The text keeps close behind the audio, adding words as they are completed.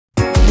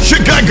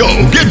Chicago,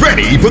 get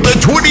ready for the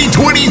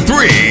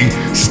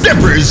 2023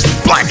 Steppers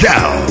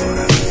Blackout.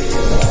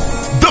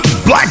 The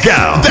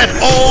Blackout, that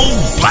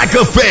all-black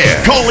affair,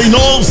 calling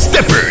all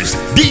steppers.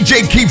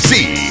 DJ Keith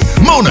C,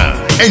 Mona,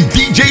 and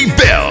DJ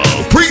Bell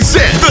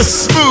present the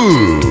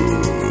Smooth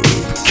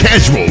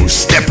Casual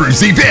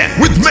Steppers event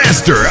with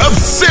Master of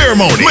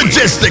Ceremony,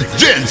 Majestic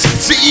Gents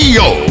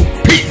CEO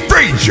Pete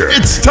Frazier.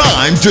 It's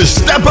time to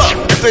step up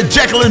at the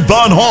Jacqueline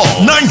Von Hall,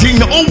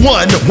 1901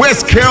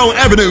 West Carroll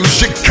Avenue,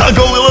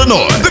 Chicago,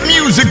 Illinois. The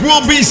music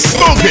will be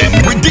smoking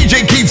with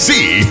DJ Keith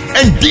C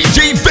and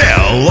DJ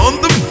Bell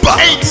on the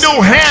box. Ain't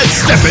no hand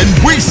stepping,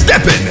 we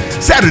stepping.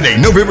 Saturday,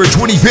 November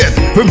 25th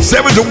from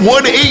 7 to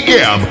 1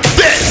 a.m.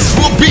 This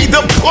will be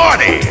the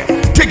party.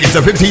 Tickets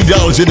are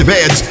 $15 in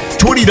advance,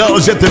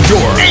 $20 at the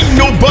door. Ain't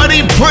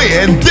nobody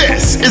playing.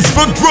 This is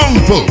for grown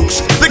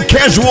folks. The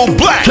Casual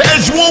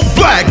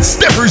Black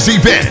Steppers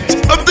event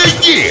of the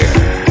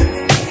year.